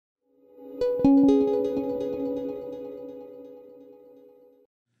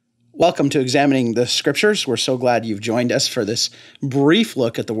Welcome to Examining the Scriptures. We're so glad you've joined us for this brief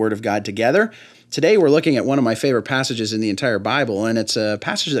look at the Word of God together. Today we're looking at one of my favorite passages in the entire Bible, and it's a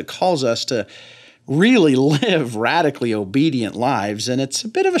passage that calls us to really live radically obedient lives, and it's a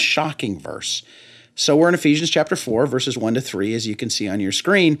bit of a shocking verse. So we're in Ephesians chapter 4, verses 1 to 3, as you can see on your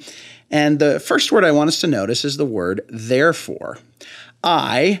screen. And the first word I want us to notice is the word therefore.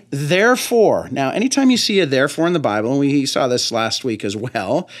 I, therefore. Now, anytime you see a therefore in the Bible, and we saw this last week as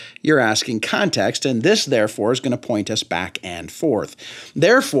well, you're asking context, and this therefore is going to point us back and forth.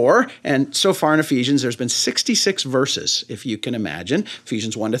 Therefore, and so far in Ephesians, there's been 66 verses, if you can imagine,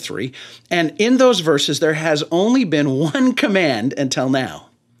 Ephesians 1 to 3. And in those verses, there has only been one command until now.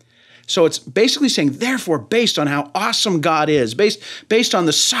 So it's basically saying, therefore, based on how awesome God is, based on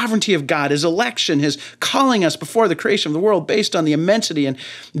the sovereignty of God, His election, His calling us before the creation of the world, based on the immensity and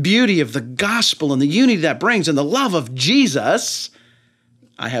beauty of the gospel and the unity that brings and the love of Jesus,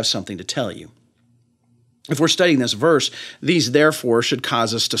 I have something to tell you. If we're studying this verse, these therefore should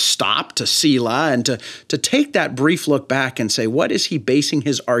cause us to stop, to selah, and to take that brief look back and say, what is he basing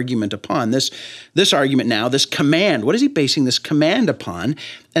his argument upon? This argument now, this command, what is he basing this command upon?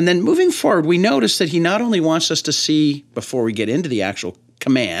 And then moving forward, we notice that he not only wants us to see, before we get into the actual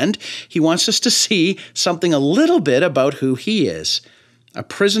command, he wants us to see something a little bit about who he is, a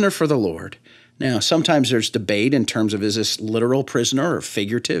prisoner for the Lord. Now, sometimes there's debate in terms of, is this literal prisoner or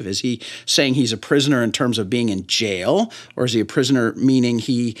figurative? Is he saying he's a prisoner in terms of being in jail? Or is he a prisoner meaning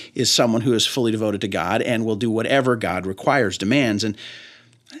he is someone who is fully devoted to God and will do whatever God requires, demands? And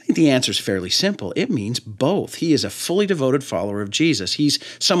I think the answer is fairly simple. It means both. He is a fully devoted follower of Jesus. He's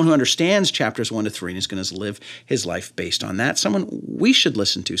someone who understands chapters 1 to 3 and is going to live his life based on that. Someone we should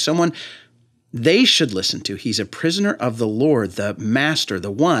listen to, someone they should listen to. He's a prisoner of the Lord, the master,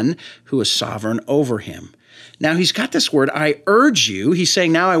 the one who is sovereign over him. Now, he's got this word, I urge you. He's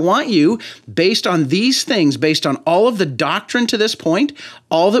saying, now I want you, based on these things, based on all of the doctrine to this point,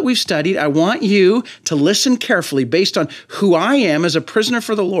 all that we've studied, I want you to listen carefully based on who I am as a prisoner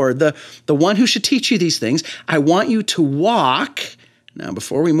for the Lord, the one who should teach you these things. I want you to walk. Now,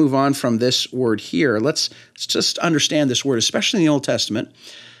 before we move on from this word here, let's just understand this word, especially in the Old Testament,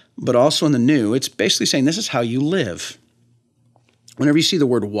 but also in the New. It's basically saying this is how you live. Whenever you see the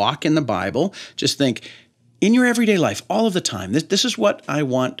word walk in the Bible, just think, in your everyday life, all of the time, this is what I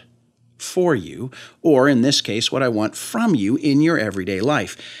want for you, or in this case, what I want from you in your everyday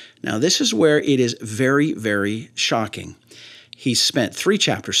life. Now, this is where it is very, very shocking. He spent 3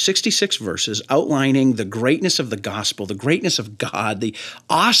 chapters, 66 verses, outlining the greatness of the gospel, the greatness of God, the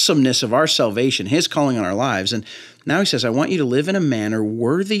awesomeness of our salvation, his calling on our lives. And now he says, I want you to live in a manner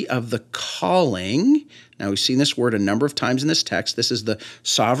worthy of the calling. Now, we've seen this word a number of times in this text. This is the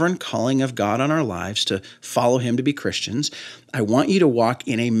sovereign calling of God on our lives to follow him, to be Christians. I want you to walk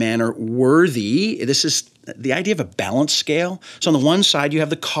in a manner worthy. This is the idea of a balance scale. So on the one side, you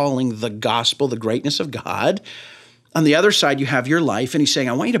have the calling, the gospel, the greatness of God. On the other side, you have your life, and he's saying,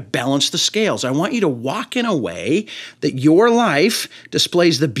 I want you to balance the scales. I want you to walk in a way that your life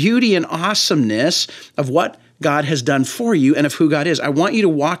displays the beauty and awesomeness of what God has done for you and of who God is. I want you to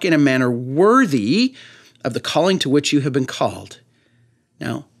walk in a manner worthy of the calling to which you have been called.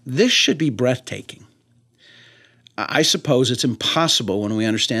 Now, this should be breathtaking. I suppose it's impossible when we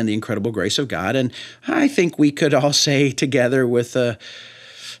understand the incredible grace of God, and I think we could all say together with a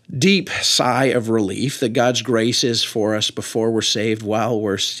deep sigh of relief that God's grace is for us before we're saved, while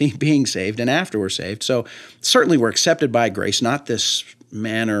we're being saved, and after we're saved. So certainly we're accepted by grace, not this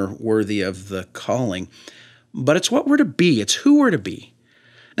manner worthy of the calling, but it's what we're to be. It's who we're to be.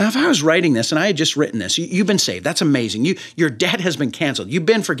 Now, if I was writing this and I had just written this, you've been saved. That's amazing. Your debt has been canceled. You've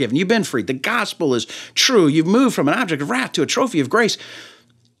been forgiven. You've been freed. The gospel is true. You've moved from an object of wrath to a trophy of grace.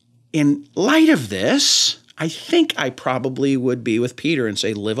 In light of this, I think I probably would be with Peter and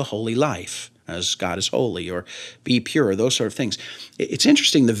say, live a holy life as God is holy, or be pure, those sort of things. It's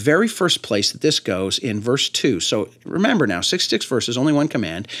interesting, the very first place that this goes in verse 2. So remember now, 66 verses, only one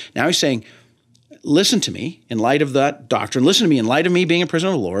command. Now he's saying, listen to me in light of that doctrine. Listen to me in light of me being a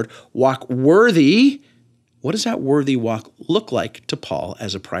prisoner of the Lord. Walk worthy. What does that worthy walk look like to Paul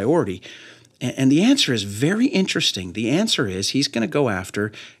as a priority? And the answer is very interesting. The answer is he's going to go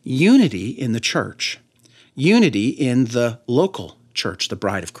after unity in the church. Unity in the local church, the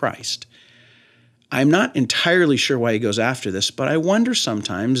bride of Christ. I'm not entirely sure why he goes after this, but I wonder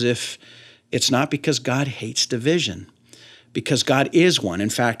sometimes if it's not because God hates division, because God is one. In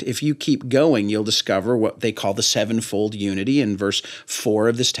fact, if you keep going, you'll discover what they call the sevenfold unity in verse 4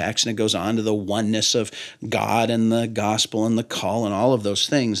 of this text, and it goes on to the oneness of God and the gospel and the call and all of those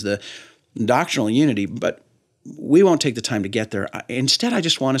things, the doctrinal unity. But we won't take the time to get there. Instead, I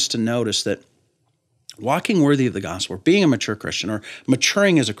just want us to notice that walking worthy of the gospel, or being a mature Christian, or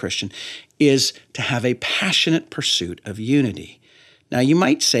maturing as a Christian, is to have a passionate pursuit of unity. Now, you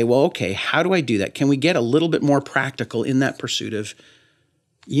might say, well, okay, how do I do that? Can we get a little bit more practical in that pursuit of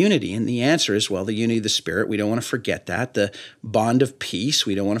unity? And the answer is, well, the unity of the Spirit, we don't want to forget that. The bond of peace,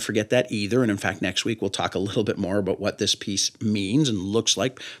 we don't want to forget that either. And in fact, next week, we'll talk a little bit more about what this peace means and looks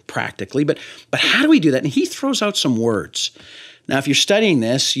like practically. But how do we do that? And he throws out some words. Now, if you're studying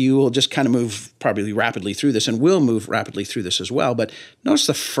this, you will just kind of move probably rapidly through this, and we'll move rapidly through this as well. But notice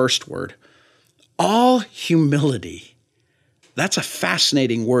the first word, all humility. That's a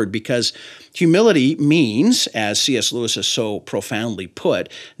fascinating word, because humility means, as C.S. Lewis has so profoundly put,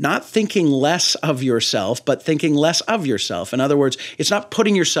 not thinking less of yourself, but thinking less of yourself. In other words, it's not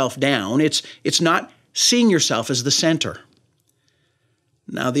putting yourself down. It's not seeing yourself as the center.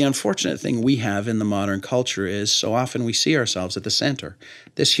 Now, the unfortunate thing we have in the modern culture is so often we see ourselves at the center.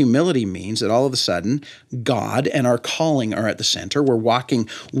 This humility means that all of a sudden, God and our calling are at the center. We're walking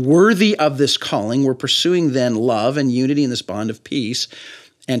worthy of this calling. We're pursuing then love and unity in this bond of peace.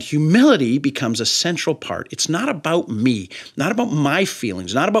 And humility becomes a central part. It's not about me, not about my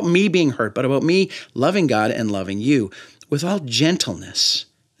feelings, not about me being hurt, but about me loving God and loving you with all gentleness.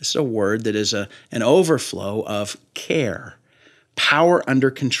 This is a word that is an overflow of care. Power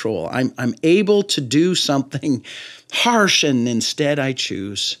under control. I'm able to do something harsh, and instead I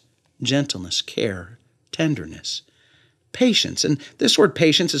choose gentleness, care, tenderness, patience. And this word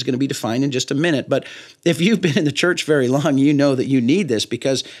patience is going to be defined in just a minute. But if you've been in the church very long, you know that you need this,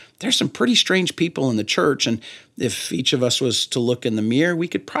 because there's some pretty strange people in the church. And if each of us was to look in the mirror, we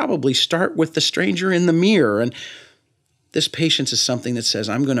could probably start with the stranger in the mirror. And this patience is something that says,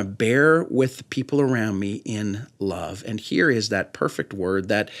 I'm going to bear with the people around me in love. And here is that perfect word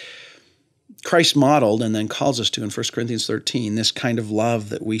that Christ modeled and then calls us to in 1 Corinthians 13, this kind of love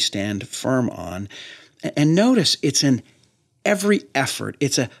that we stand firm on. And notice it's in every effort.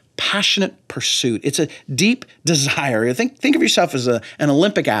 It's a passionate pursuit. It's a deep desire. Think of yourself as an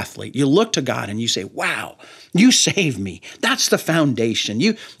Olympic athlete. You look to God and you say, wow, you saved me. That's the foundation.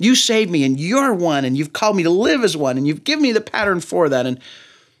 You saved me, and you're one, and you've called me to live as one, and you've given me the pattern for that. And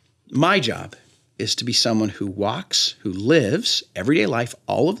my job is to be someone who walks, who lives everyday life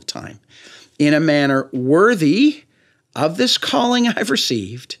all of the time in a manner worthy of this calling I've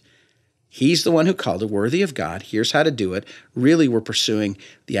received. He's the one who called it, worthy of God. Here's how to do it. Really, we're pursuing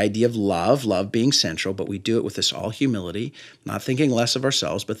the idea of love being central, but we do it with this all humility, not thinking less of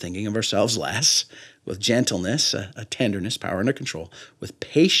ourselves, but thinking of ourselves less, with gentleness, a tenderness, power under control, with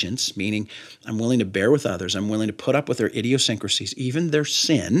patience, meaning I'm willing to bear with others. I'm willing to put up with their idiosyncrasies, even their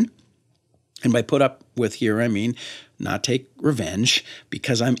sin. And by put up with here, I mean not take revenge,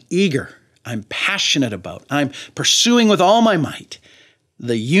 because I'm eager, I'm passionate about, I'm pursuing with all my might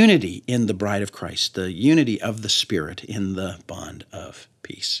the unity in the bride of Christ, the unity of the Spirit in the bond of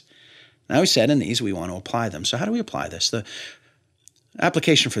peace. Now, we said in these we want to apply them. So how do we apply this? The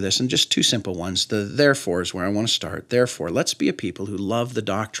application for this, and just two simple ones. The therefore is where I want to start. Therefore, let's be a people who love the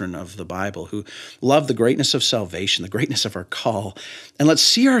doctrine of the Bible, who love the greatness of salvation, the greatness of our call. And let's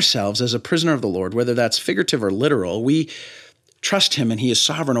see ourselves as a prisoner of the Lord, whether that's figurative or literal. We trust Him, and He is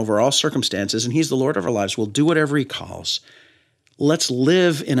sovereign over all circumstances, and He's the Lord of our lives. We'll do whatever He calls. Let's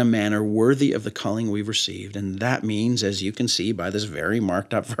live in a manner worthy of the calling we've received. And that means, as you can see by this very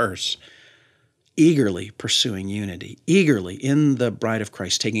marked up verse, eagerly pursuing unity, eagerly in the bride of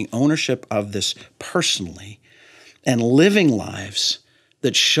Christ, taking ownership of this personally, and living lives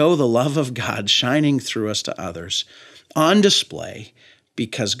that show the love of God shining through us to others on display,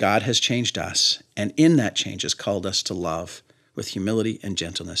 because God has changed us, and in that change has called us to love with humility and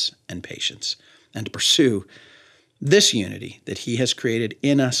gentleness and patience, and to pursue this unity that He has created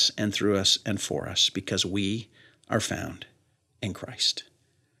in us and through us and for us, because we are found in Christ.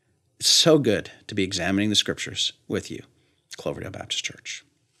 It's so good to be examining the Scriptures with you, Cloverdale Baptist Church.